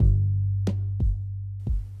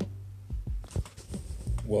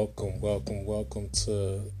Welcome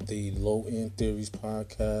to the Low End Theories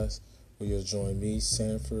podcast, where you'll join me,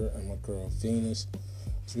 Sanford, and my girl Venus,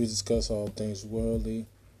 as we discuss all things worldly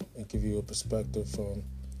and give you a perspective from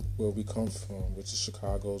where we come from, which is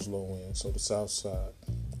Chicago's low end, so the South Side.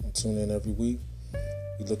 And tune in every week.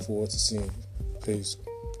 We look forward to seeing you. Peace.